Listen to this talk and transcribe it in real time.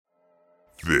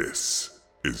This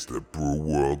is the Brew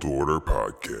World Order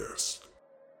Podcast.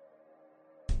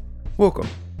 Welcome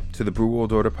to the Brew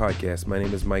World Order Podcast. My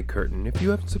name is Mike Curtin. If you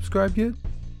haven't subscribed yet,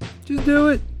 just do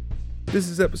it. This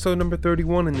is episode number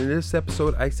 31, and in this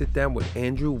episode, I sit down with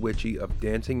Andrew Witchey of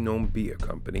Dancing Gnome Beer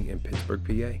Company in Pittsburgh,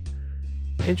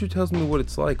 PA. Andrew tells me what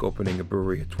it's like opening a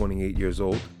brewery at 28 years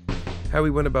old, how he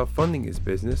went about funding his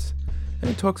business, and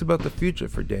he talks about the future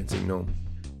for Dancing Gnome.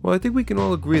 Well, I think we can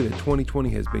all agree that 2020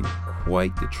 has been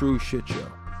quite the true shit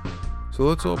show. So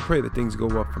let's all pray that things go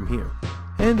up from here.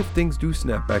 And if things do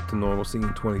snap back to normalcy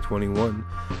in 2021,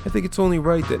 I think it's only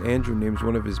right that Andrew names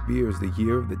one of his beers the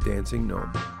Year of the Dancing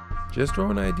Gnome. Just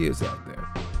throwing ideas out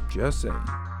there. Just saying.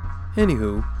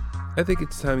 Anywho, I think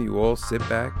it's time you all sit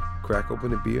back, crack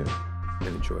open a beer,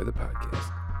 and enjoy the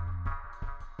podcast.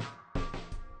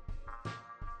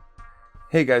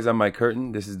 Hey guys, I'm Mike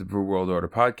Curtin. This is the Brew World Order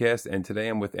Podcast, and today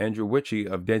I'm with Andrew Witchey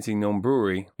of Dancing Gnome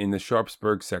Brewery in the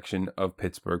Sharpsburg section of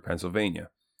Pittsburgh, Pennsylvania.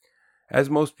 As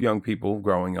most young people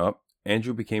growing up,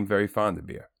 Andrew became very fond of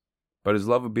beer. But his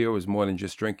love of beer was more than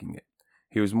just drinking it.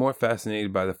 He was more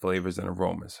fascinated by the flavors and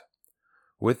aromas.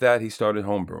 With that, he started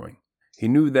homebrewing. He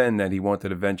knew then that he wanted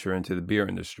to venture into the beer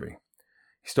industry.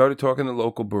 He started talking to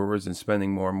local brewers and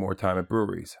spending more and more time at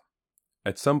breweries.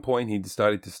 At some point, he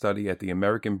decided to study at the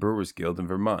American Brewers Guild in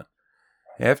Vermont.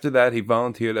 After that, he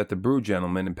volunteered at the Brew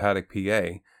Gentlemen in Paddock,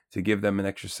 PA, to give them an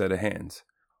extra set of hands.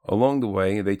 Along the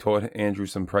way, they taught Andrew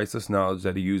some priceless knowledge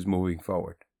that he used moving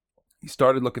forward. He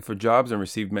started looking for jobs and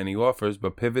received many offers,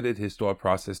 but pivoted his thought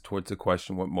process towards the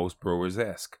question what most brewers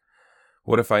ask.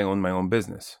 What if I owned my own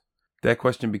business? That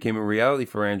question became a reality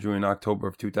for Andrew in October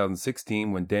of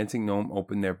 2016 when Dancing Gnome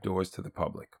opened their doors to the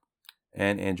public.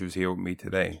 And Andrew's here with me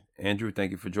today. Andrew,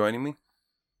 thank you for joining me.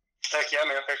 Heck yeah,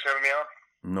 man. Thanks for having me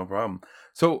on. No problem.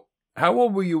 So, how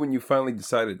old were you when you finally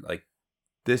decided,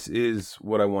 this is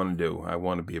what I want to do? I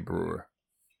want to be a brewer.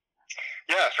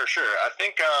 Yeah, for sure. I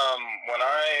think when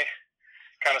I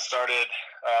kind of started,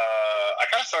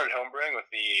 homebrewing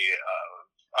with the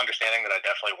understanding that I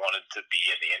definitely wanted to be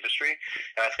in the industry.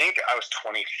 And I think I was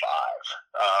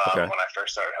 25 when I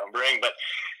first started homebrewing, but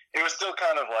it was still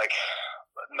kind of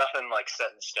nothing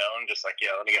set in stone, just let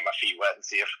me get my feet wet and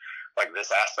see if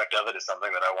this aspect of it is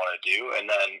something that I want to do. And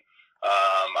then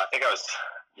I think I was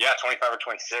 25 or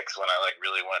 26 when I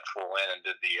really went full in and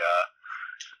did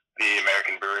the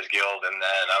American Brewers Guild, and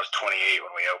then I was 28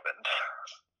 when we opened.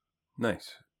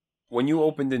 Nice. When you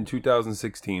opened in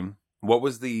 2016, what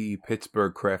was the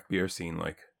Pittsburgh craft beer scene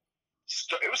like?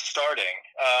 It was starting.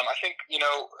 I think,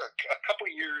 a couple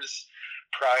years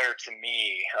prior to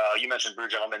me, you mentioned Brew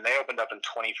Gentlemen. They opened up in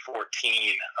 2014,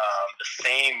 the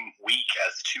same week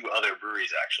as two other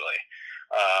breweries, actually,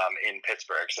 in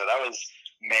Pittsburgh. So that was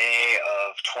May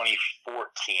of 2014.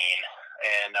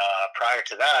 And prior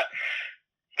to that,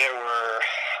 there were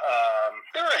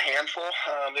a handful.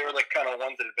 They were kind of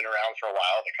ones that had been around for a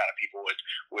while that kind of people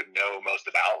would know most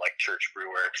about, like Church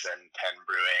Brewworks and Penn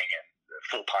Brewing, and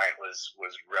Full Pint was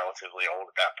relatively old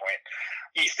at that point.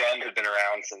 East End had been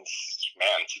around since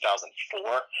 2004,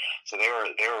 so they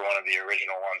were one of the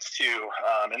original ones too.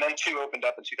 And then two opened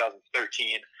up in 2013,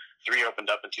 three opened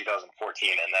up in 2014,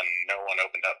 and then no one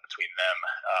opened up between them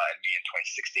and me in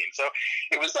 2016. So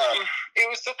it was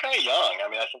still kind of young.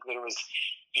 I mean, I think there was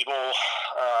people,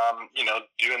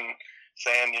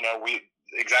 saying,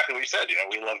 exactly what you said.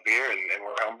 We love beer and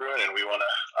we're homebrewing and we want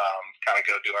to kind of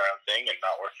go do our own thing and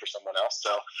not work for someone else.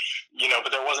 So, but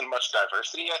there wasn't much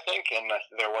diversity, I think, and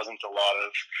there wasn't a lot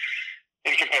of,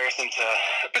 in comparison to,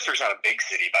 Pittsburgh's not a big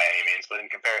city by any means, but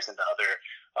in comparison to other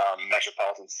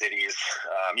metropolitan cities,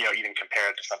 even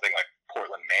compared to something like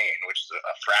Portland, Maine, which is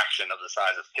a fraction of the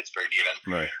size of Pittsburgh even.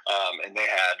 Right. And they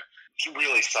had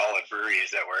really solid breweries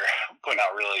that were putting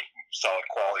out really solid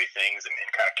quality things and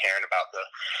kind of caring about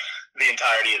the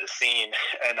entirety of the scene.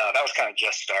 And that was kind of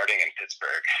just starting in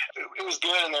Pittsburgh. It was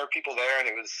good, and there were people there, and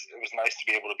it was nice to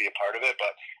be able to be a part of it,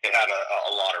 but it had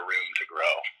a lot of room to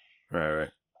grow.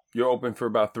 Right. You're open for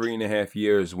about 3.5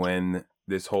 years when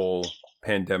this whole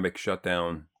pandemic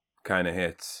shutdown kind of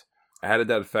hits. How did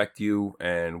that affect you,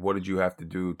 and what did you have to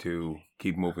do to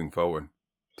keep moving forward,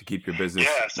 to keep your business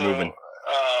moving?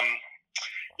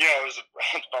 It was a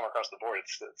bummer across the board.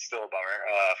 It's still a bummer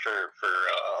for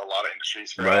a lot of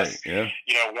industries. For us, yeah.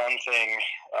 One thing,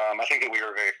 I think that we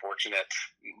were very fortunate,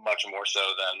 much more so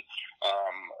than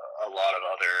a lot of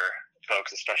other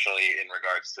folks, especially in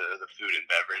regards to the food and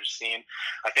beverage scene.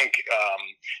 I think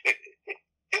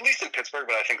at least in Pittsburgh,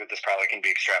 but I think that this probably can be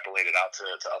extrapolated out to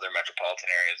other metropolitan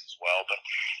areas as well. But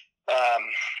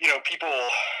people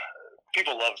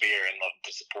people love beer and love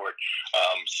to support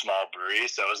small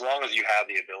breweries. So as long as you have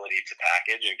the ability to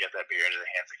package and get that beer into the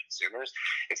hands of consumers,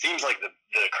 it seems like the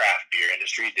craft beer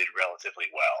industry did relatively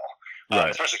well. Right.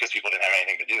 Especially because people didn't have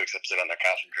anything to do except sit on their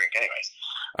couch and drink anyways.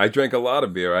 I drank a lot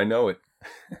of beer. I know it.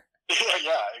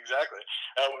 Yeah, exactly.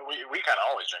 We kind of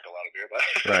always drink a lot of beer, but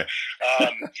right.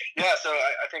 Yeah. So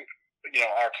I think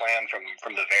our plan from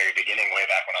the very beginning, way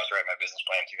back when I was writing my business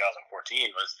plan in 2014,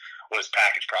 was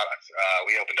packaged products.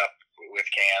 We opened up with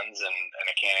cans and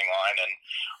a canning line, and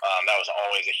that was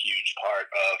always a huge part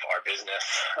of our business.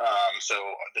 So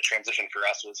the transition for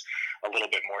us was a little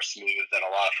bit more smooth than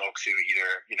a lot of folks who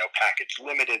either packaged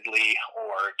limitedly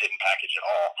or didn't package at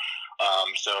all.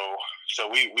 So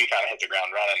we kind of hit the ground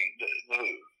running. The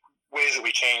ways that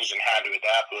we changed and had to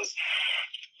adapt was,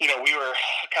 we were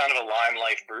kind of a line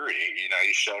life brewery. You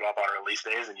showed up on release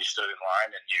days and you stood in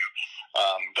line and you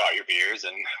got your beers,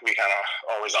 and we kind of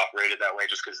always operated that way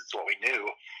just because it's what we knew.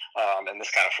 And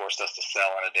this kind of forced us to sell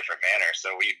in a different manner.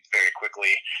 So we very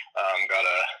quickly got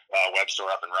a web store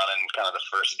up and running kind of the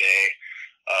first day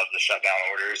of the shutdown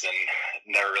orders, and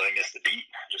never really missed a beat.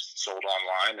 Just sold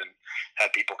online and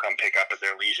had people come pick up at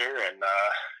their leisure, and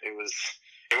it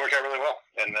worked out really well.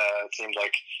 And it seemed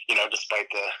like, despite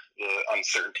the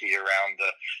uncertainty around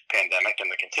the pandemic and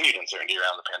the continued uncertainty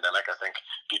around the pandemic, I think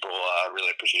people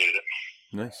really appreciated it.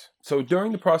 Nice. So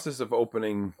during the process of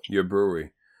opening your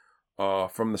brewery,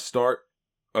 from the start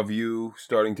of you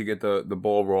starting to get the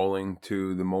ball rolling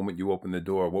to the moment you open the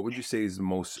door, what would you say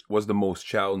was the most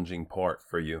challenging part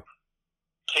for you?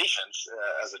 Patience,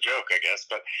 as a joke, I guess,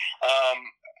 but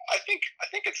I think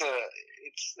it's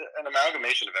an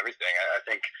amalgamation of everything. I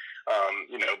think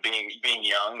being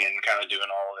young and kind of doing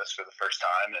all of this for the first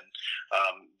time, and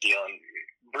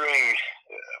brewing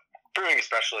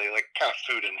especially, like kind of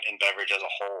food and beverage as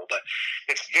a whole, but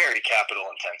it's very capital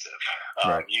intensive.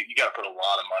 Right. You got to put a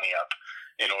lot of money up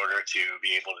in order to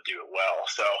be able to do it well.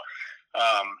 So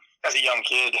as a young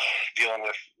kid, dealing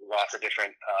with lots of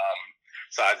different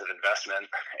sides of investment,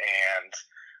 and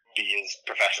be as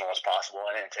professional as possible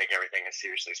and take everything as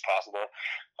seriously as possible,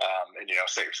 and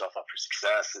set yourself up for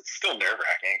success. It's still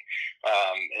nerve-wracking,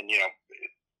 and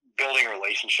building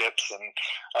relationships and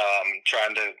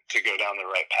trying to go down the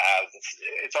right paths.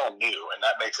 It's all new, and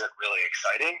that makes it really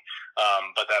exciting,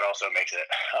 but that also makes it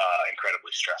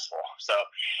incredibly stressful. So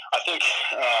I think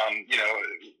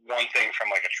one thing from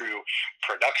like a true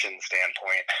production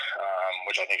standpoint,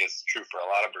 which I think is true for a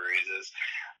lot of breweries, is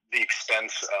the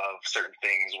expense of certain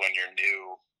things when you're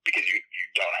new, because you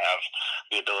don't have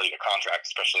the ability to contract,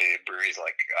 especially breweries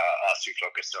like us who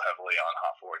focus so heavily on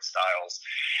hop forward styles.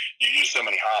 You use so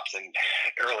many hops, and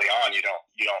early on you don't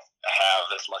have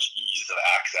this much ease of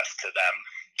access to them.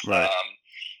 Right.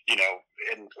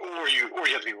 Or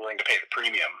you have to be willing to pay the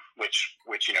premium, which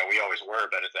we always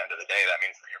were, but at the end of the day, that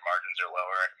means that your margins are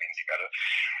lower. It means you got to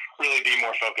really be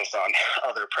more focused on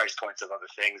other price points of other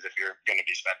things if you're going to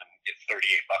be spending $38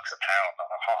 a pound on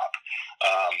a hop.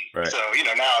 Right. So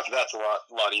now that's a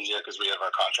lot easier because we have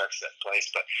our contracts set in place.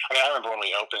 But I remember when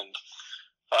we opened,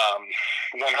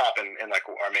 one hop in like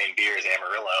our main beer is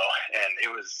Amarillo, and it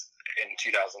was in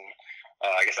 2000.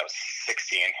 I guess that was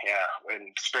 16. Yeah, in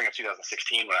spring of 2016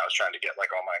 when I was trying to get like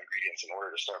all my ingredients in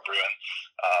order to start brewing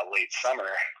late summer.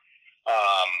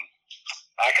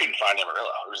 I couldn't find Amarillo.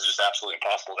 It was just absolutely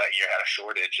impossible. That year had a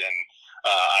shortage, and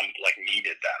I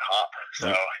needed that hop.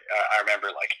 So I remember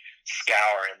like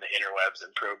scouring the interwebs and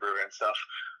Pro Brewer and stuff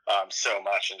so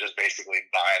much, and just basically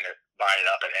buying it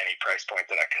up at any price point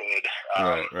that I could.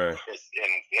 Right.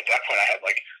 And at that point, I had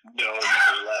like no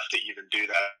money left to even do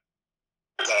that.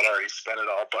 I'd already spent it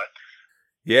all, but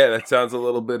yeah, that sounds a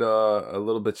little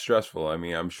bit stressful. I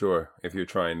mean, I'm sure if you're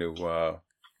trying to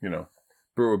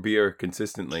brew a beer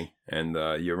consistently and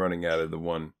you're running out of the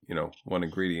one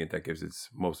ingredient that gives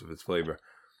most of its flavor.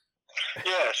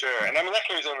 Yeah, sure. And I mean, that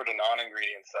carries over to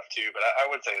non-ingredient stuff too, but I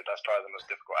would say that's probably the most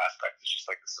difficult aspect, is just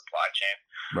like the supply chain.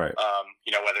 Right.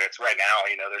 Whether it's right now,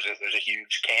 there's a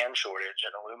huge can shortage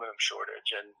and aluminum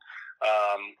shortage, and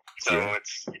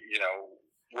it's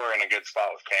we're in a good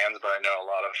spot with cans, but I know a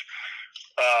lot of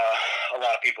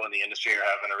people in the industry are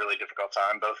having a really difficult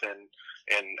time, both in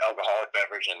alcoholic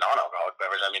beverage and non-alcoholic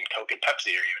beverage. I mean, Coke and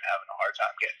Pepsi are even having a hard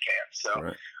time getting cans. So,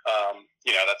 right.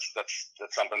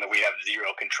 That's something that we have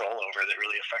zero control over that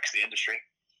really affects the industry.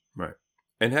 Right.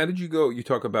 And how did you go? You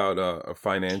talk about a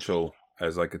financial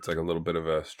as like it's like a little bit of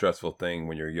a stressful thing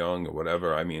when you're young or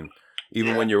whatever. I mean,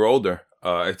 even when you're older,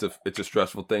 it's a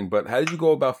stressful thing. But how did you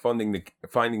go about finding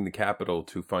the capital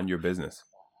to fund your business?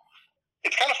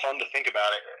 It's kind of fun to think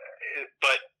about it,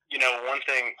 but one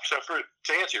thing. So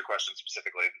to answer your question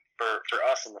specifically, for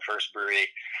us in the first brewery,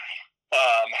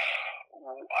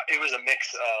 It was a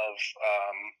mix of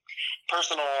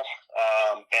personal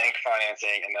bank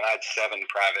financing, and then I had 7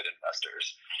 private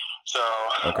investors. So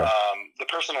Okay. the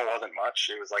personal wasn't much.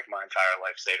 It was like my entire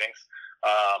life savings,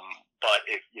 but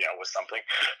it was something.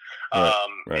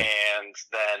 Right. And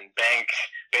then bank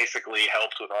basically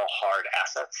helped with all hard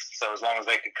assets. So as long as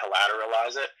they could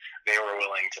collateralize it, they were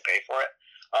willing to pay for it.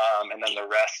 And then the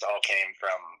rest all came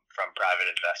from private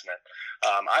investment.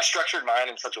 I structured mine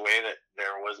in such a way that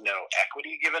there was no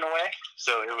equity given away,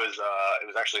 so it was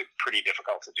actually pretty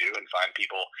difficult to do and find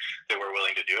people that were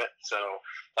willing to do it. So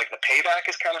like the payback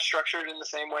is kind of structured in the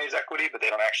same way as equity, but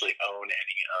they don't actually own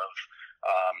any of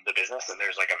the business, and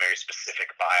there's like a very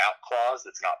specific buyout clause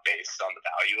that's not based on the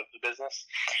value of the business.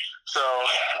 So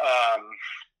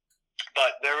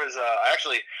but there was I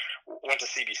actually went to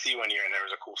CBC one year, and there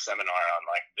was a cool seminar on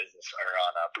like business or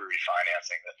on brewery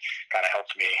financing that kind of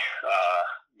helped me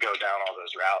go down all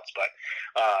those routes. But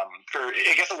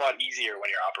it gets a lot easier when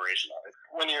you're operational.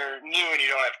 When you're new and you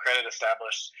don't have credit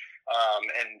established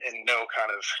and no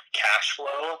kind of cash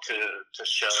flow to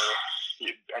show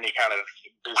any kind of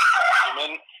business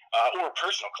acumen or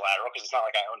personal collateral, because it's not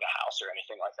like I owned a house or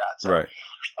anything like that. So Right.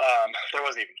 there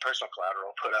wasn't even personal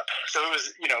collateral put up. So it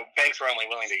was, banks were only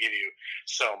willing to give you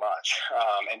so much.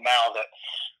 And now that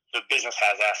the business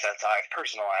has assets, I have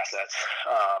personal assets.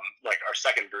 Like our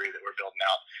second brewery that we're building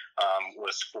out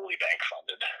was fully bank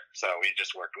funded. So we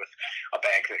just worked with a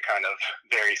bank that kind of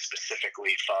very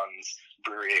specifically funds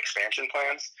brewery expansion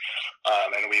plans.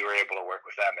 And we were able to work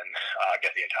with them and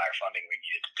get the entire funding we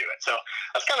needed to do it. So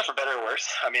that's kind of for better or worse.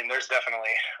 I mean, there's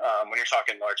definitely, when you're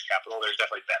talking large capital, there's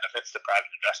definitely benefits to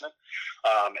private investment.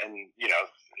 And,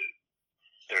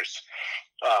 there's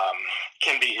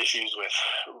can be issues with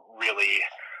really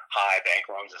high bank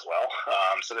loans as well.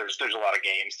 So there's a lot of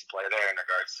games to play there in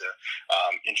regards to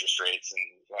interest rates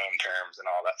and loan terms and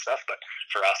all that stuff. But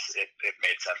for us, it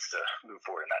made sense to move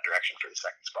forward in that direction for the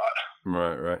second spot.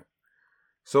 Right.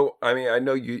 So, I mean, I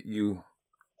know you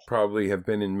probably have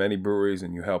been in many breweries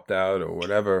and you helped out or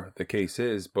whatever the case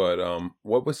is, but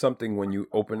what was something when you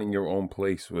opening your own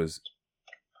place was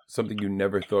something you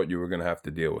never thought you were going to have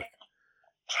to deal with?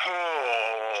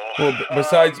 Well,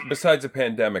 besides the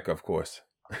pandemic, of course.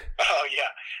 Oh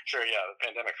yeah, sure, yeah, the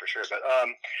pandemic for sure. But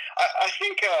I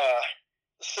think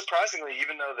surprisingly,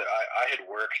 even though that I had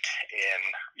worked in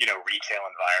retail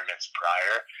environments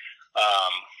prior,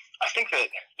 I think that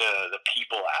the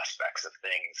people aspects of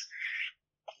things,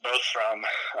 both from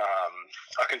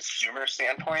a consumer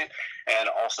standpoint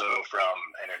and also from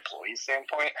an employee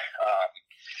standpoint,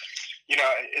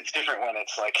 it's different when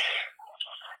it's like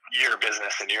your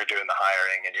business and you're doing the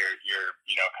hiring and you're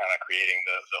kind of creating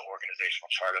the organizational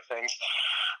chart of things.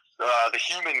 The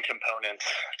human component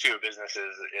to a business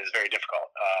is very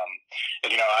difficult.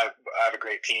 And I have a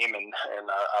great team and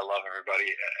I love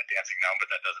everybody at Dancing Gnome, but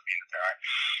that doesn't mean that there aren't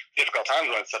difficult times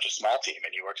when it's such a small team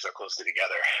and you work so closely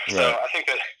together. Right. So I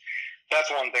think that's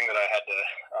one thing that I had to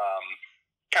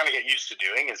kind of get used to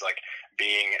doing, is like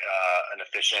being an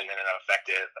efficient and an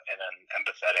effective and an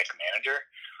empathetic manager.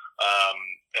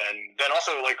 And then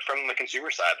also like from the consumer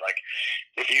side, like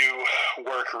if you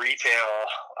work retail,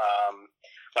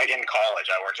 like in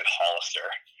college, I worked at Hollister,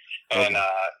 and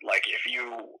like if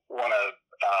you want to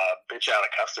bitch out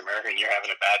a customer and you're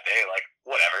having a bad day, like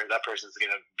whatever, that person's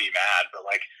gonna be mad, but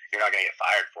like you're not gonna get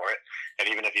fired for it. And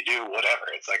even if you do,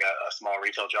 whatever, it's like a small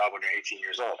retail job when you're 18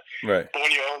 years old. Right. But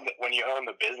when you own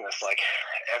the business, like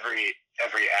every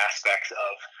aspect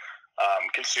of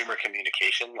consumer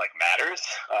communication like matters,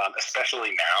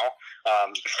 especially now,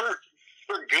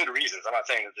 for good reasons. I'm not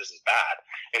saying that this is bad.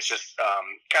 It's just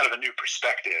kind of a new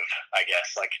perspective, I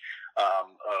guess, like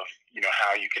of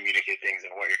how you communicate things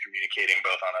and what you're communicating,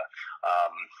 both on a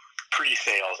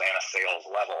pre-sales and a sales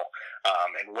level,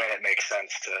 and when it makes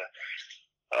sense to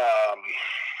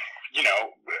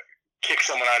kick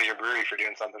someone out of your brewery for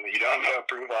doing something that you don't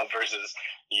approve of versus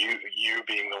you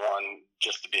being the one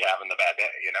just to be having the bad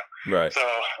day, Right. So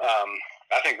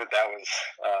I think that was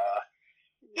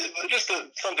just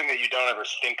something that you don't ever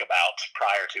think about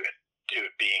prior to it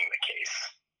being the case.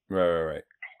 Right.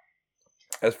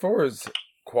 As far as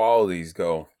qualities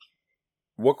go,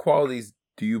 what qualities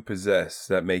do you possess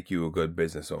that make you a good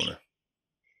business owner?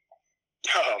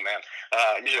 Oh man,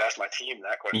 you should ask my team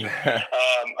that question.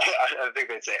 I think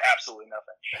they'd say absolutely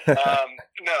nothing.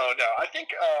 No. I think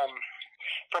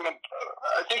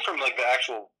from like the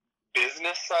actual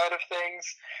business side of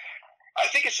things, I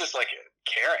think it's just like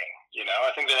caring.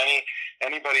 I think that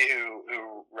anybody who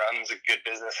runs a good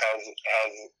business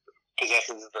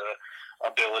possesses the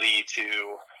ability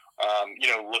to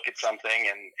look at something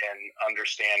and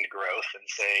understand growth and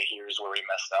say, here's where we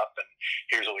messed up and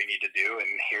here's what we need to do and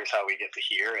here's how we get to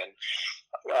here, and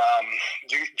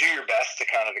do your best to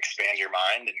kind of expand your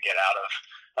mind and get out of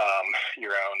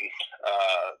your own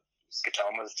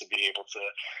scotomas to be able to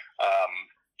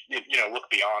look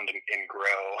beyond and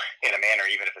grow in a manner,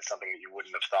 even if it's something that you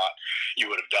wouldn't have thought you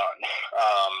would have done.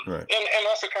 Right. And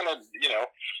also kind of,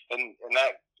 and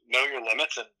that know your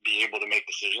limits and be able to make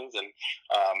decisions and,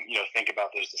 think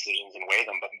about those decisions and weigh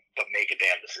them, but make a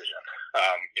damn decision.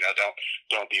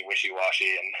 Don't be wishy-washy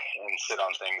and sit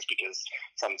on things because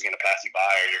something's going to pass you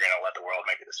by or you're going to let the world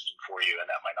make a decision for you, and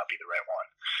that might not be the right one.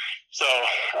 So,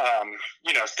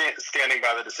 standing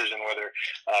by the decision, whether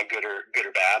good or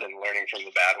bad, and learning from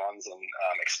the bad ones and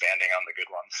expanding on the good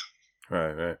ones.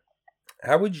 Right.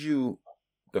 How would you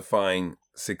define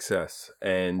success?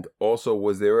 And also,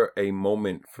 was there a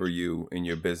moment for you in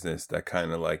your business that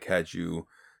kind of like had you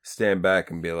stand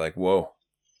back and be like, whoa,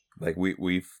 like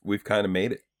we've kind of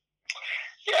made it?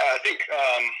 Yeah, I think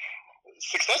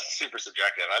success is super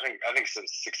subjective. I think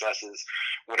success is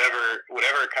whatever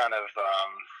kind of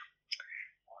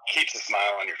keeps a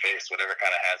smile on your face, whatever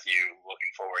kind of has you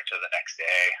looking forward to the next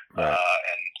day, right.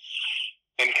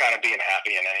 and kind of being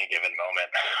happy in any given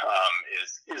moment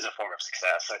is a form of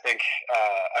success. I think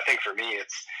for me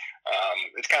it's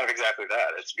kind of exactly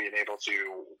that. It's being able to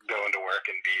go into work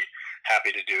and be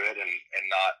happy to do it and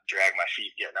not drag my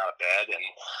feet getting out of bed, and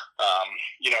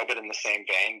but in the same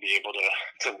vein be able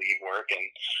to leave work and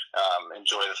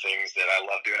enjoy the things that I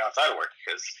love doing outside of work,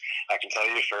 because I can tell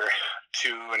you for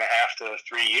 2.5 to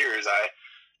 3 years I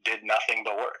did nothing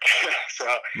but work. So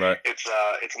right. It's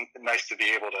nice to be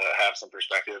able to have some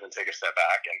perspective and take a step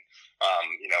back and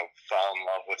fall in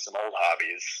love with some old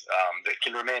hobbies that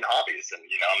can remain hobbies, and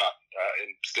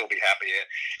and still be happy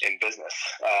in business.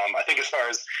 I think as far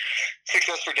as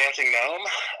success for Dancing Gnome,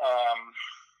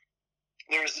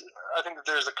 there's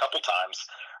a couple times.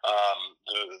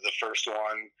 The first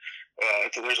one,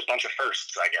 there's a bunch of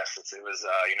firsts, I guess. It was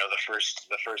the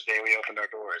first day we opened our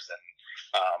doors and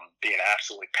being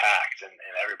absolutely packed and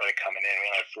everybody coming in. We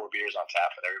only had 4 beers on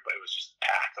tap, but everybody was just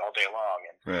packed all day long,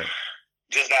 and right.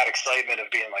 just that excitement of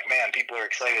being like, man, people are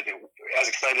excited that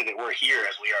we're here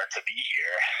as we are to be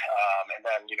here. And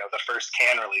then the first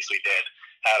can release we did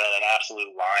had an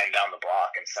absolute line down the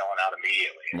block and selling out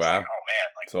immediately. It's wow. like, oh man,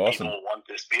 like awesome. People want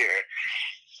this beer.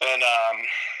 And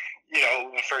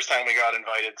the first time we got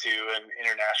invited to an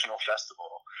international festival,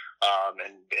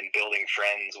 and building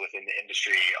friends within the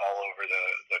industry all over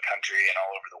the country and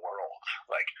all over the world.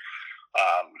 Like,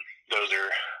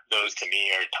 those to me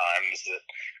are times that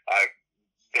I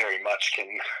very much can,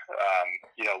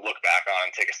 look back on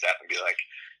and take a step and be like,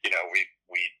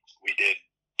 we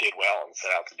did well and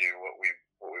set out to do what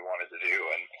we wanted to do.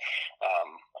 And,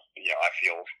 I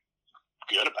feel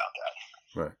good about that.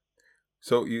 Right.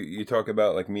 So you talk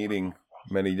about like meeting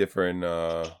many different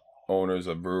owners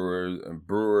of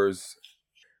brewers.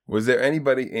 Was there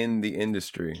anybody in the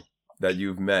industry that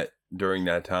you've met during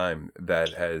that time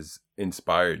that has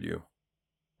inspired you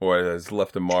or has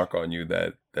left a mark on you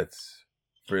that's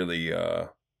really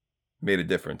made a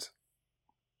difference?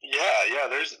 Yeah,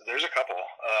 there's a couple.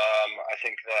 I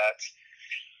think that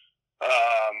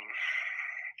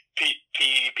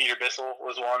Peter Bissell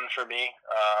was one for me.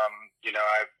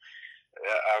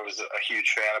 I was a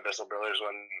huge fan of Bissell Brothers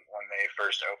when they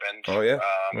first opened. Oh yeah,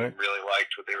 right. Really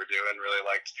liked what they were doing. Really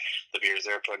liked the beers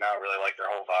they were putting out. Really liked their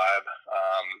whole vibe.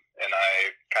 And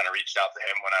I kind of reached out to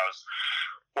him when I was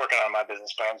working on my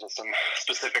business plans with some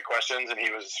specific questions, and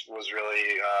he was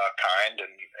really kind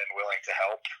and willing to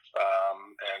help.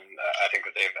 And I think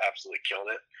that they've absolutely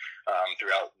killed it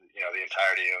throughout the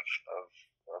entirety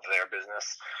of their business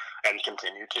and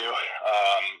continue to.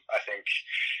 I think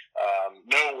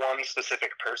no one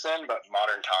specific person, but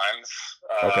Modern Times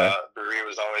Brewery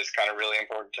was always kind of really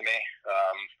important to me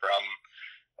from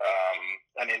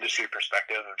an industry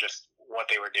perspective of just what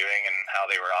they were doing and how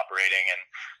they were operating and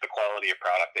the quality of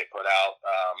product they put out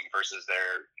versus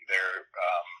their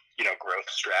growth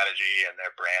strategy and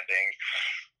their branding.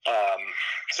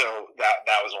 So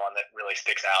that was one that really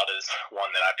sticks out as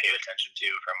one that I paid attention to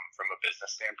from a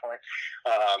business standpoint.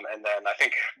 And then I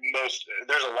think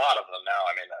there's a lot of them now.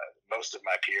 I mean, most of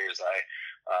my peers I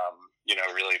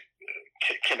really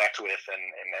connect with and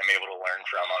am able to learn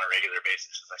from on a regular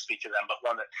basis as I speak to them. But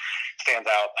one that stands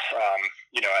out,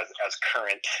 as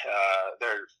current.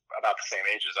 They're about the same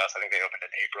age as us. I think they opened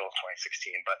in April of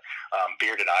 2016, but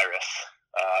Bearded Iris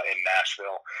in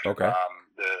Nashville. Okay.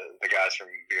 The guys from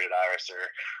Bearded Iris are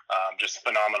just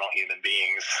phenomenal human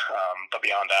beings. But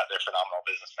beyond that, they're phenomenal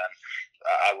businessmen.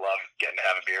 I love getting to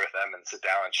have a beer with them and sit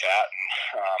down and chat. And,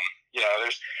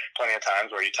 there's plenty of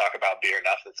times where you talk about beer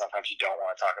enough that sometimes you don't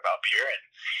want to talk about beer. And,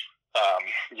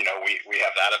 we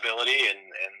have that ability, and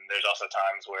there's also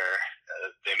times where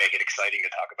they make it exciting to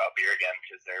talk about beer again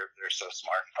because they're so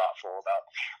smart and thoughtful about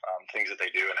things that they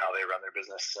do and how they run their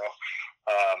business. So,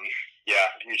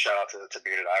 huge shout out to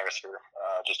Bearded Iris for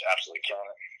just absolutely killing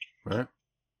it. Right.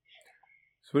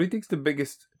 So, what do you think's the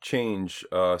biggest change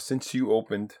since you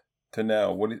opened to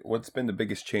now? What's been the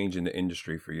biggest change in the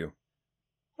industry for you?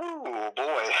 Oh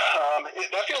boy,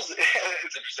 that feels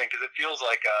it's interesting because it feels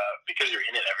like because you're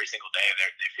in it every single day, they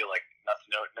feel like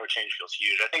no change feels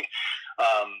huge. I think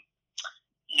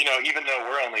even though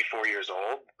we're only 4 years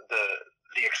old, the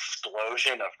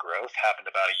explosion of growth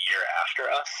happened about a year after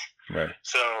us. Right.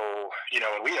 So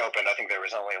when we opened, I think there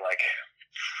was only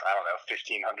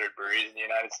 1,500 breweries in the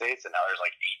United States, and now there's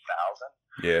 8,000.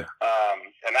 Yeah.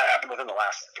 And that happened within the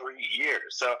last 3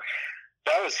 years. So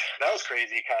that was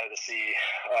crazy, kind of to see,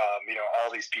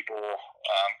 all these people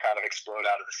kind of explode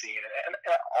out of the scene, and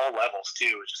at all levels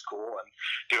too, which is cool, and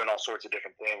doing all sorts of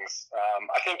different things.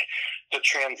 I think the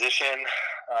transition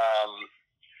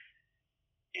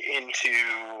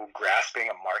into grasping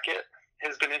a market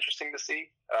has been interesting to see.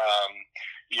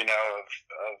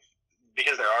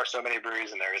 Because there are so many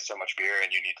breweries and there is so much beer,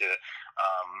 and you need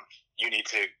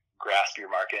to grasp your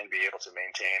market and be able to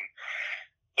maintain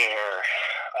their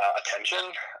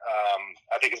attention.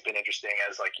 I think it's been interesting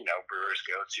as brewers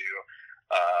go to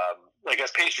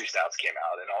as pastry stouts came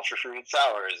out, and ultra fruited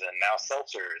sours, and now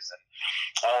seltzers, and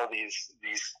all these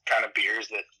kind of beers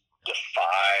that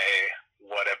defy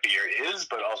what a beer is,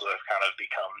 but also have kind of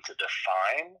become to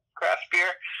define craft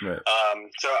beer. Right.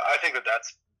 So I think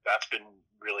that's been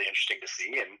really interesting to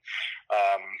see, and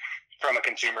from a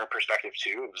consumer perspective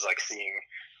too, it was seeing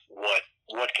what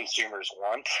consumers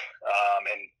want,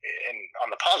 and on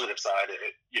the positive side,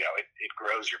 it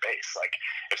grows your base.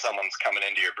 If someone's coming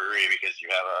into your brewery because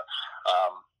you have a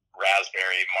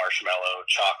raspberry, marshmallow,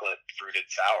 chocolate fruited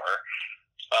sour,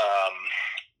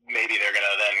 maybe they're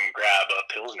gonna then grab a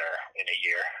Pilsner in a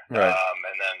year. Right.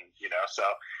 And then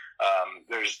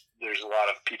there's a lot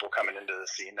of people coming into the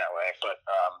scene that way, but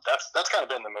that's kind of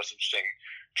been the most interesting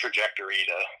trajectory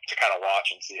to kind of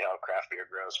watch and see how craft beer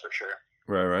grows, for sure.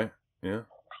 Right. Yeah.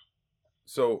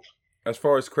 So, as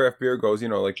far as craft beer goes,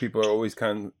 people are always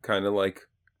kind of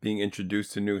being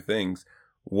introduced to new things.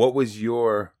 What was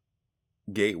your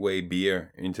gateway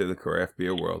beer into the craft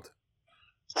beer world?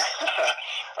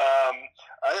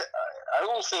 I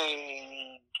will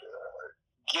say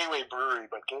Gateway Brewery,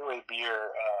 but Gateway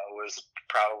Beer was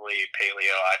probably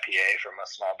Paleo IPA from a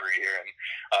small brewery here in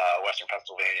Western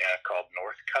Pennsylvania called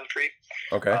North Country.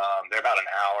 Okay. They're about an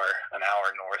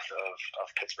hour north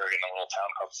of Pittsburgh in a little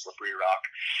town called Slippery Rock.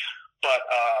 But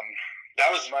that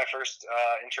was my first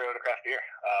intro to craft beer.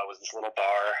 Was this little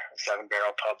bar,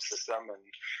 7-barrel pub system, and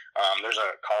there's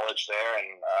a college there,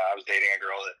 and I was dating a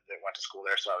girl that went to school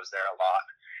there, so I was there a lot.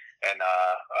 And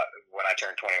when I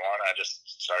turned 21, I just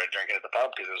started drinking at the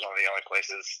pub because it was one of the only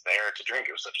places there to drink.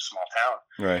 It was such a small town.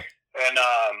 Right. And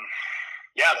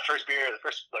the first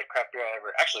craft beer I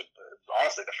ever, actually,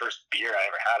 honestly, the first beer I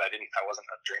ever had, I wasn't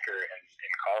a drinker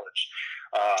in college.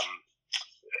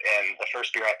 And the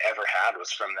first beer I ever had was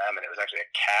from them, and it was actually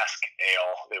a cask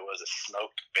ale. It was a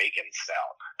smoked bacon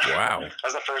stout. Wow. That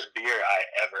was the first beer I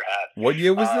ever had. What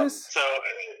year was this? So,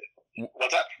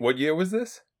 what's that? What year was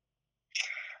this?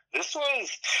 This was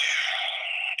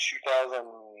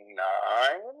 2009.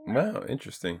 Wow,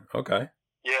 interesting. Okay.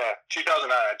 Yeah, 2009.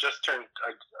 I just turned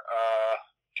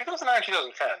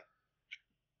 2009, 2010.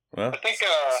 Well, I think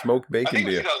smoked bacon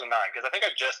beer. It was 2009 because I think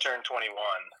I just turned 21.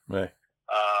 Right.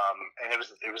 And it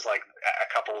was a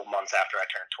couple of months after I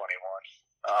turned 21.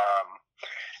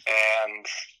 And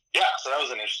yeah, so that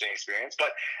was an interesting experience.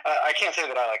 But I can't say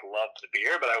that I loved the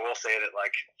beer, but I will say that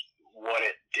what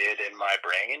it did in my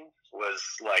brain was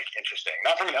interesting,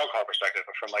 not from an alcohol perspective,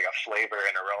 but from a flavor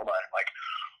and aroma and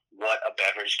what a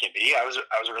beverage can be. I was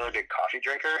a really big coffee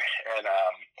drinker, and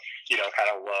kind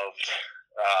of loved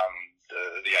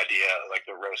the idea,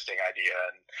 the roasting idea,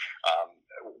 and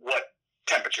what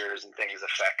temperatures and things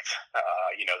affect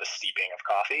the steeping of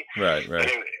coffee. Right.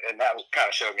 And that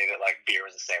kind of showed me that beer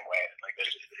was the same way.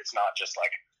 It's not just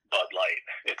Bud Light.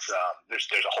 It's there's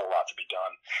a whole lot to be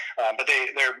done. But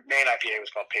their main IPA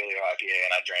was called Paleo IPA,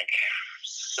 and I drank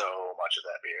so much of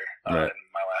that beer in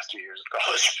my last 2 years of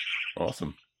college.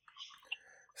 Awesome.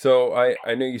 So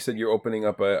I know you said you're opening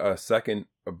up a second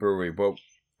brewery, but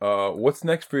what's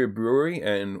next for your brewery,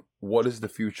 and what does the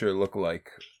future look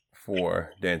like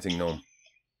for Dancing Gnome?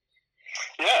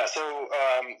 Yeah, so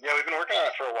we've been working on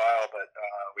it for a while, but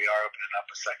we are opening up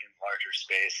a second larger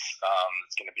space.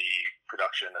 It's going to be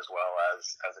production as well as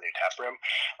a new tap room.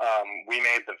 We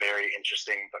made the very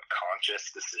interesting but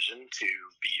conscious decision to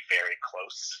be very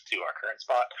close to our current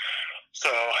spot.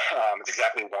 So it's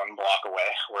exactly 1 block away.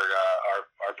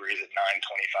 Our brewery's at 925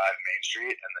 Main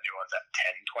Street, and the new one's at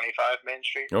 1025 Main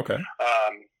Street. Okay.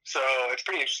 So it's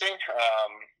pretty interesting.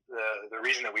 The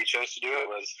reason that we chose to do it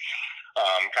was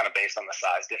kind of based on the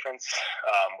size difference.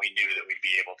 We knew that we'd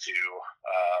be able to,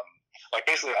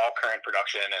 basically all current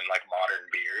production and modern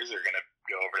beers are going to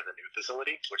go over to the new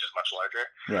facility, which is much larger.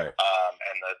 Right.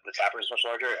 And the tap room is much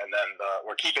larger. And then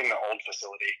we're keeping the old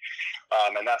facility,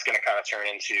 and that's going to kind of turn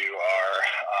into our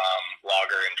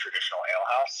lager and traditional ale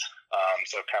house.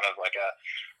 So kind of like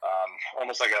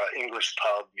almost like a English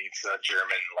pub meets a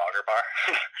German lager bar.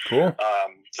 Cool.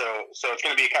 So it's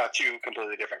going to be kind of 2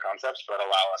 completely different concepts, but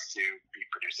allow us to be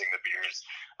producing the beers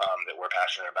that we're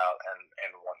passionate about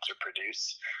and want to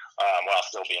produce, while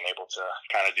still being able to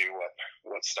kind of do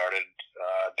what started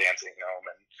Dancing Gnome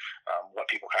and what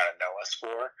people kind of know us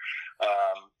for.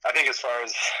 I think as far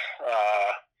as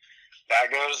that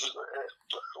goes,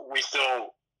 we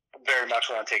still very much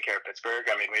want to take care of Pittsburgh.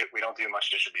 I mean, we don't do much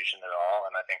distribution at all,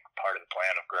 and I think part of the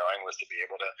plan of growing was to be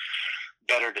able to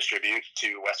better distribute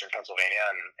to Western Pennsylvania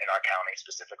and our county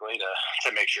specifically to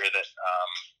make sure that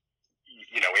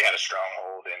we had a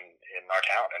stronghold in our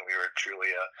town, and we were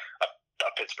truly a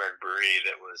Pittsburgh brewery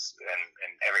that was,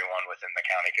 and everyone within the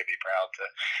county could be proud to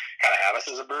kind of have us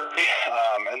as a brewery,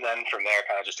 and then from there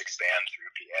kind of just expand through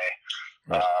PA.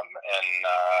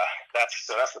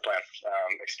 That's the plan.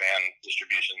 Expand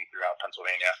distribution throughout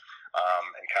Pennsylvania,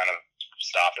 and kind of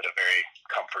stop at a very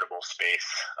comfortable space.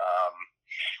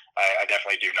 I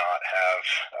definitely do not have,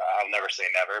 I'll never say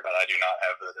never, but I do not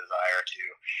have the desire to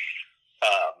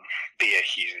be a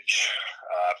huge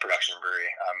production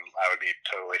brewery. I would be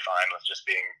totally fine with just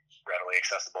being readily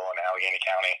accessible in Allegheny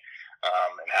County,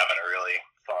 and having a really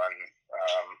fun,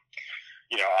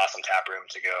 awesome tap room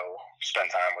to go spend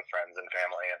time with friends and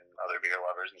family and other beer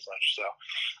lovers and such. So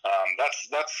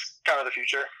that's kind of the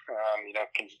future.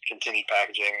 Continued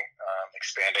packaging,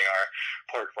 expanding our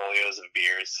portfolios of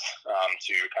beers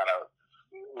to kind of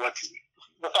what's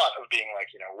the thought of being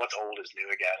what's old is new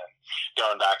again, and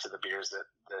going back to the beers that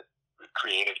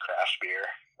created craft beer,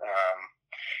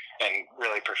 and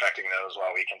really perfecting those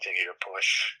while we continue to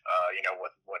push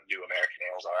what new American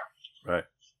ales are. Right.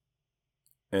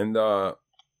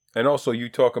 And also you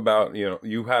talk about,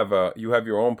 you have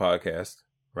your own podcast,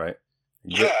 right?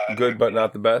 Good but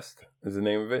not the best is the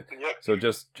name of it. Yep. So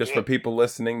just for people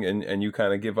listening, and you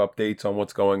kind of give updates on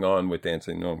what's going on with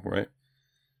Dancing Gnome, right?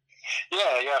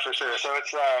 Yeah, for sure. So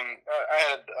it's I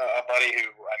had a buddy who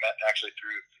I met actually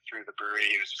through the brewery.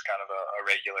 He was just kind of a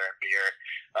regular in beer,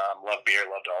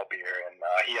 loved all beer, and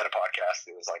he had a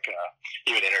podcast. It was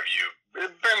he would interview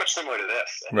very much similar to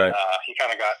this. And, right. He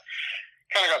kind of got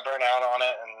burnt out on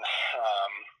it, and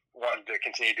wanted to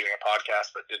continue doing a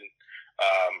podcast, but didn't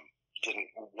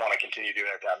want to continue doing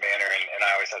it that manner. And I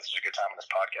always had such a good time on this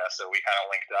podcast, so we kind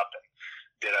of linked up and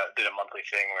did a monthly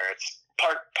thing where it's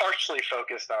partially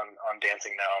focused on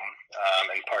Dancing Gnome,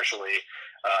 and partially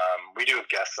we do have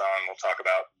guests on. We'll talk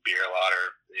about beer a lot, or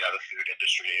the food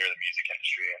industry or the music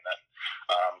industry, and then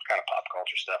kind of pop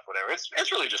culture stuff, whatever.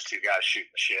 It's really just 2 guys shooting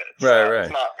the shit. Right.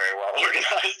 It's not very well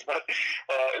organized, but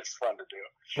it's fun to do.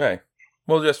 Right.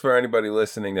 Well, just for anybody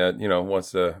listening that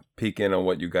wants to peek in on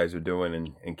what you guys are doing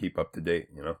and keep up to date,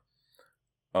 Yeah,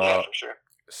 for sure.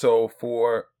 So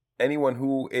for anyone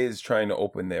who is trying to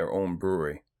open their own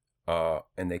brewery,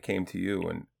 and they came to you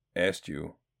and asked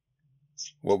you,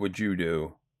 what would you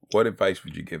do? What advice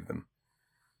would you give them?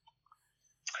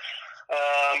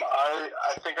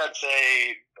 I think I'd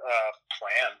say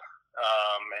plan,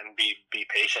 and be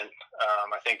patient.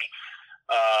 I think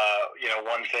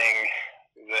one thing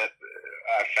that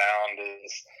I found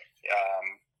is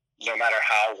no matter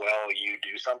how well you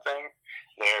do something,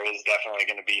 there is definitely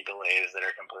going to be delays that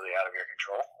are completely out of your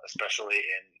control, especially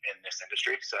in this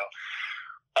industry. So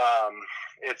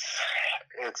it's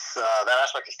that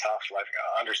aspect is tough.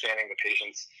 Understanding the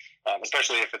patients,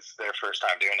 especially if it's their first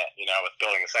time doing it. With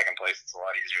building the second place, it's a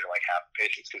lot easier to have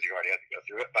patience because you already had to go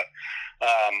through it. But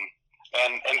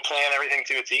and plan everything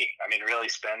to a T. I mean, really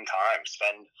spend time,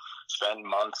 spend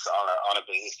months on a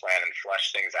business plan and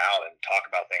flesh things out and talk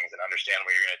about things and understand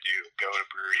what you're going to do. Go to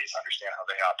breweries, understand how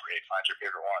they operate, find your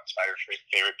favorite ones, find your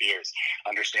favorite beers,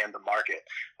 understand the market,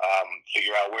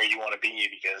 figure out where you want to be,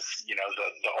 because the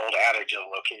old adage of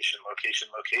location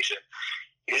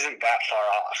isn't that far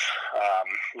off.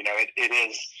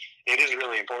 It is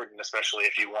really important, especially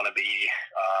if you want to be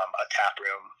a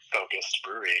taproom focused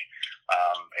brewery.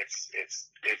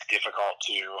 It's difficult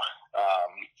to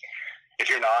if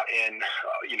you're not in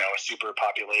a super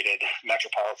populated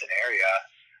metropolitan area.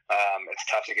 It's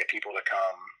tough to get people to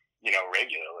come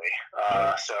regularly.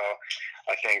 So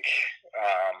I think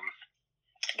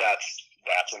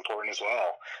that's important as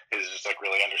well. Is just like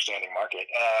really understanding market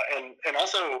and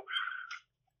also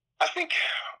I think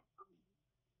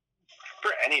for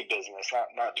any business,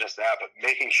 not just that, but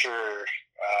making sure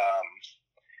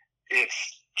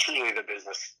it's truly the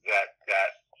business that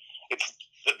it's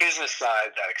the business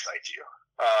side that excites you.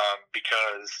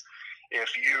 Because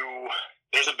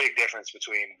there's a big difference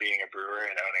between being a brewer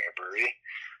and owning a brewery,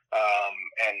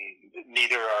 and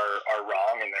neither are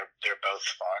wrong, and they're both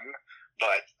fun.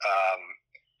 But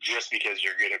just because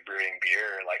you're good at brewing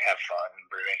beer, or like have fun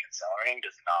brewing and cellaring,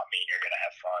 does not mean you're going to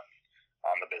have fun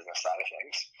on the business side of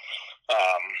things.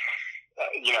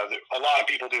 A lot of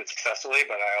people do it successfully,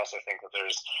 but I also think that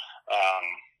there's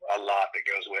a lot that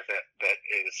goes with it that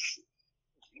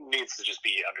needs to just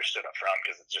be understood up front,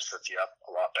 because it just sets you up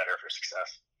a lot better for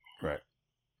success. Right.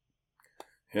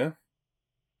 Yeah.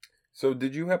 So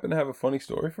did you happen to have a funny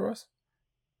story for us?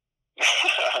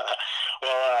 Well,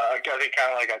 I think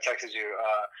kind of like I texted you,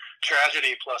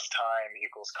 tragedy plus time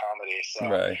equals comedy. So,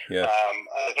 right, yeah.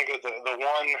 I think the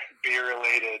one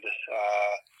beer-related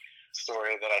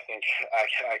story that I think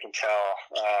I can tell,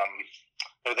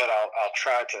 or that I'll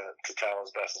try to tell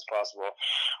as best as possible.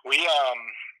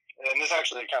 And this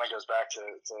actually kind of goes back to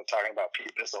talking about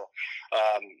Pete Bissell.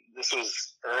 This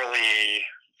was early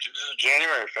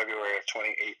January or February of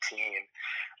 2018.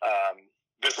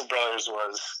 Bissell Brothers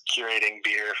was curating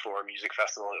beer for a music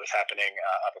festival that was happening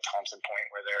up at Thompson Point,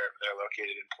 where they're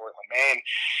located in Portland, Maine,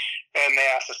 and they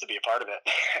asked us to be a part of it.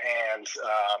 And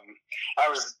I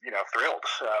was, thrilled.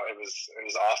 It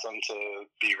was awesome to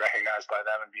be recognized by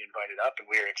them and be invited up, and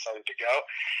we were excited to go.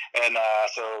 And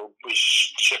so we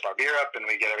ship our beer up, and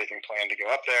we get everything planned to go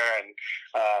up there. And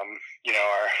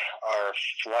our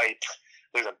flight.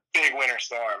 There's a big winter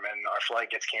storm, and our flight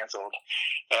gets canceled.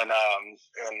 And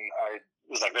I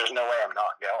was like, "There's no way I'm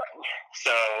not going."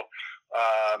 So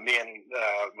me and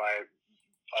my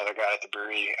other guy at the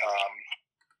brewery,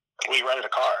 we rented a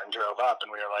car and drove up,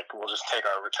 and we were like, "We'll just take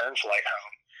our return flight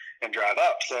home and drive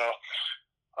up." So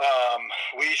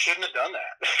we shouldn't have done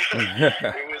that.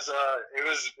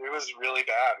 It was really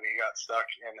bad. We got stuck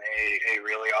in a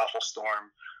really awful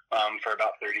storm for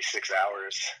about 36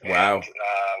 hours. Wow. And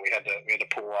we had to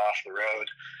pull off the road.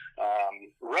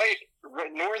 Right where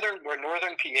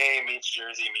northern PA meets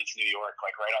Jersey meets New York,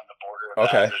 like right on the border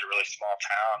of that. There's a really small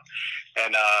town.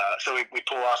 And so we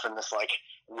pull off in this like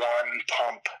one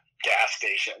pump gas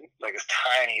station, like this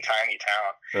tiny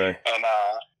town. Right. And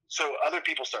so other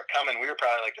people start coming. We were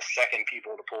probably like the second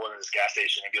people to pull into this gas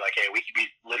station and be like, "Hey, we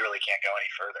literally can't go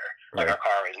any further. Like our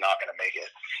car is not going to make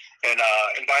it." And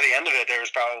by the end of it, there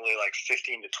was probably like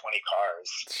 15 to 20 cars,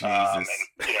 and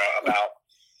about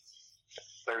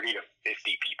 30 to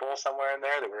 50 people somewhere in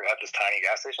there that were at this tiny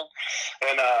gas station.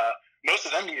 And most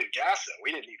of them needed gas. We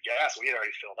didn't need gas. We had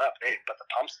already filled up. But the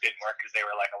pumps didn't work because they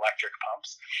were like electric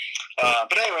pumps.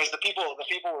 But anyways, the people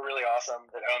were really awesome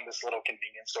that owned this little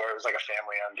convenience store. It was like a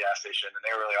family-owned gas station, and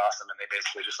they were really awesome. And they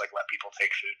basically just like let people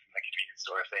take food from the convenience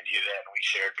store if they needed it. And we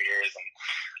shared beers and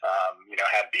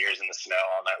had beers in the snow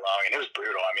all night long. And it was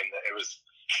brutal. I mean, it was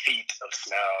feet of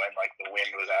snow, and like the wind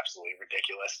was absolutely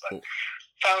ridiculous. But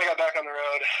finally got back on the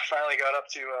road. Finally got up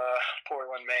to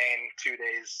Portland, Maine 2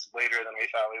 days later than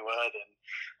we thought we would, and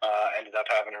ended up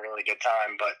having a really good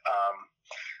time. But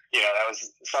that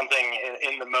was something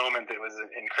in the moment that was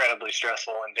incredibly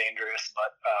stressful and dangerous.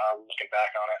 But looking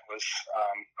back on it was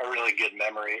a really good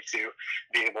memory to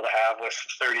be able to have with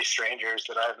 30 strangers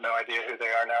that I have no idea who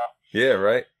they are now. Yeah,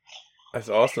 right. That's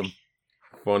awesome.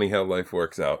 Funny how life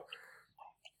works out.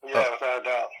 Yeah, without a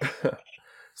doubt.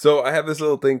 So I have this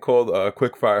little thing called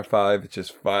Quick Fire 5. It's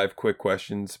just 5 quick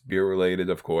questions, beer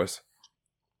related, of course.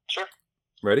 Sure.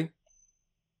 Ready?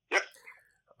 Yep.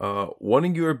 One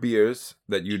of your beers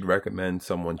that you'd recommend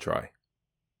someone try?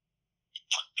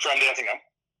 From Dancing Gnome.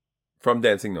 From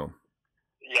Dancing Gnome.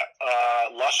 Yeah.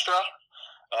 Lustra,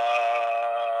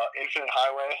 Infinite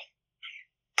Highway,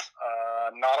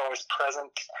 Not Always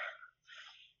Present,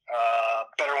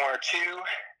 Better Warner 2,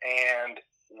 and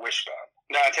Wishbone.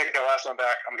 No, I take that last one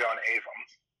back. I'm going Avon.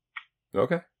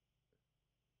 Okay.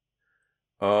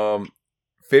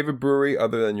 Favorite brewery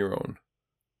other than your own?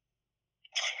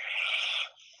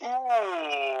 Ooh,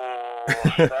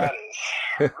 that is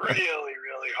really,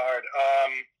 really hard.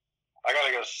 I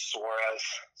gotta go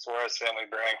Suarez Family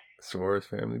Brewing. Suarez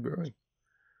Family Brewing.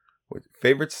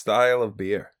 Favorite style of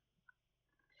beer?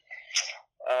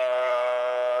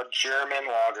 German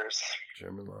lagers.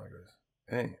 German lagers.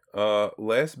 Hey,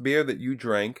 last beer that you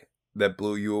drank that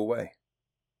blew you away?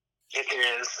 It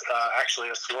is actually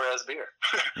a Suarez beer.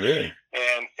 Really?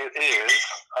 And it is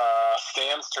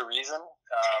Stands to Reason.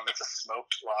 It's a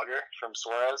smoked lager from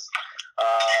Suarez.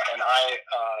 And I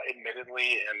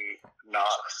admittedly am not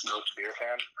a smoked beer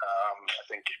fan. I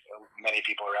think many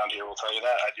people around here will tell you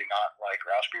that. I do not like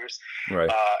Roush beers.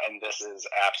 Right. And this is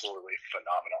absolutely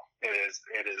phenomenal.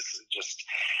 It is just,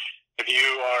 if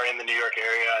you are in the New York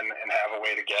area and have a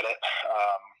way to get it,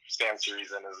 Stands to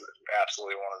Reason is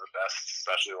absolutely one of the best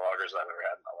specialty lagers I've ever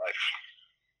had in my life.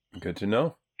 Good to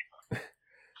know.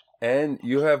 And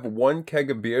you have one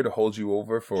keg of beer to hold you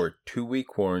over for a 2-week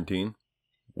quarantine.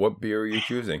 What beer are you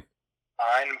choosing?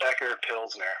 Einbecker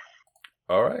Pilsner.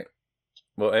 All right.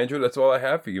 Well, Andrew, that's all I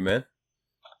have for you, man.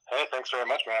 Hey, thanks very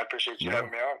much, man. I appreciate you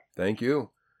having me on. Thank you.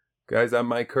 Guys, I'm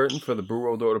Mike Curtin for the Brew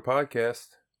World Order podcast.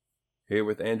 Here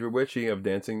with Andrew Witchy of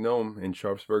Dancing Gnome in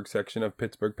Sharpsburg section of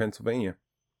Pittsburgh, Pennsylvania.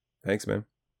 Thanks, man.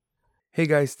 Hey,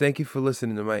 guys, thank you for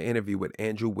listening to my interview with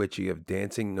Andrew Witchy of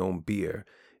Dancing Gnome Beer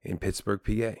in Pittsburgh,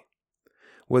 PA.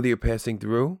 Whether you're passing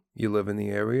through, you live in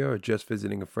the area, or just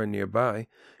visiting a friend nearby,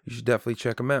 you should definitely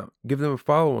check them out. Give them a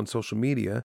follow on social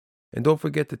media, and don't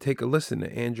forget to take a listen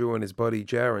to Andrew and his buddy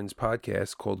Jaron's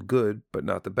podcast called Good But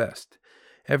Not the Best.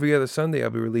 Every other Sunday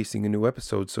I'll be releasing a new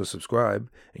episode, so subscribe,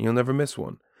 and you'll never miss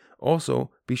one.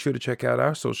 Also, be sure to check out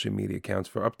our social media accounts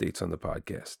for updates on the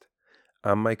podcast.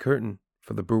 I'm Mike Curtin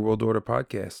for the Brew World Order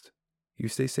podcast. You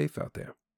stay safe out there.